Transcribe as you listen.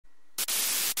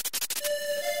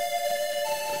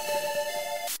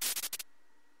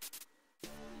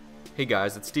Hey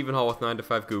guys, it's Stephen Hall with 9 to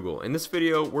 5 Google. In this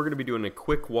video, we're going to be doing a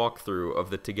quick walkthrough of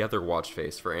the Together watch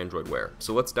face for Android Wear.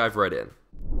 So let's dive right in.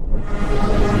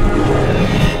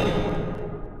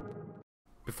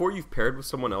 Before you've paired with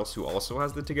someone else who also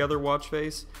has the Together watch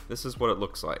face, this is what it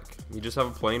looks like. You just have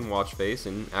a plain watch face,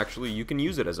 and actually you can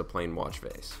use it as a plain watch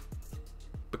face.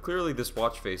 But clearly this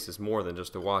watch face is more than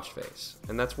just a watch face,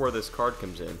 and that's where this card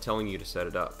comes in, telling you to set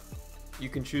it up. You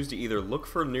can choose to either look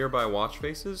for nearby watch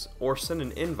faces or send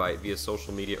an invite via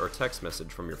social media or text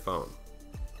message from your phone.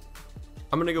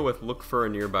 I'm going to go with look for a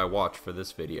nearby watch for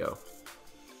this video.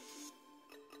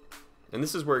 And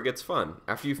this is where it gets fun.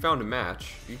 After you've found a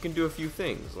match, you can do a few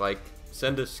things, like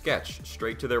send a sketch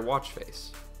straight to their watch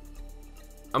face.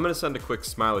 I'm going to send a quick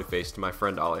smiley face to my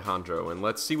friend Alejandro, and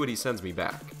let's see what he sends me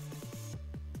back.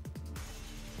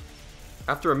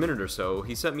 After a minute or so,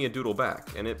 he sent me a doodle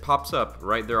back, and it pops up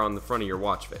right there on the front of your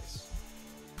watch face.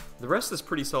 The rest is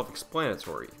pretty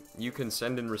self-explanatory. You can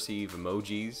send and receive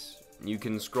emojis, you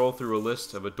can scroll through a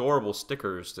list of adorable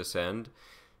stickers to send,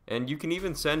 and you can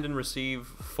even send and receive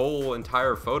full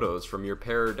entire photos from your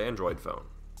paired Android phone.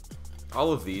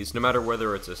 All of these, no matter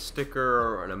whether it's a sticker,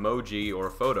 or an emoji, or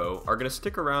a photo, are going to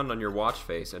stick around on your watch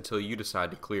face until you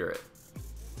decide to clear it.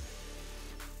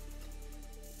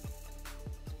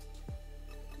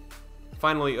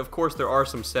 Finally, of course, there are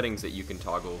some settings that you can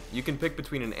toggle. You can pick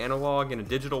between an analog and a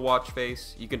digital watch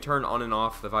face, you can turn on and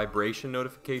off the vibration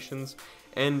notifications,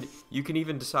 and you can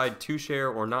even decide to share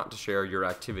or not to share your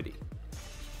activity.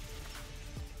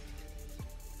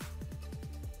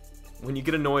 When you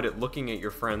get annoyed at looking at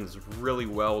your friends' really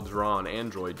well-drawn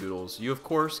Android doodles, you of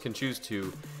course can choose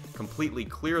to completely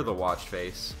clear the watch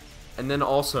face. And then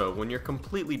also, when you're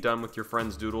completely done with your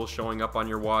friend's doodle showing up on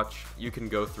your watch, you can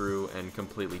go through and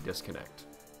completely disconnect.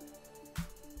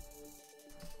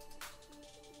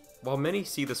 While many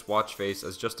see this watch face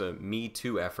as just a Me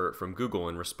Too effort from Google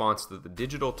in response to the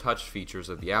digital touch features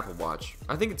of the Apple Watch,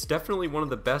 I think it's definitely one of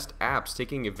the best apps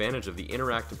taking advantage of the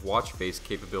interactive watch face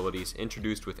capabilities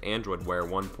introduced with Android Wear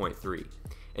 1.3.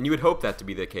 And you would hope that to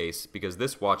be the case because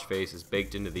this watch face is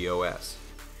baked into the OS.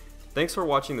 Thanks for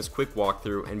watching this quick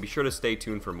walkthrough, and be sure to stay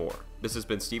tuned for more. This has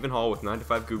been Stephen Hall with 9 to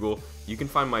 5 Google. You can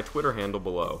find my Twitter handle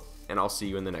below, and I'll see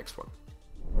you in the next one.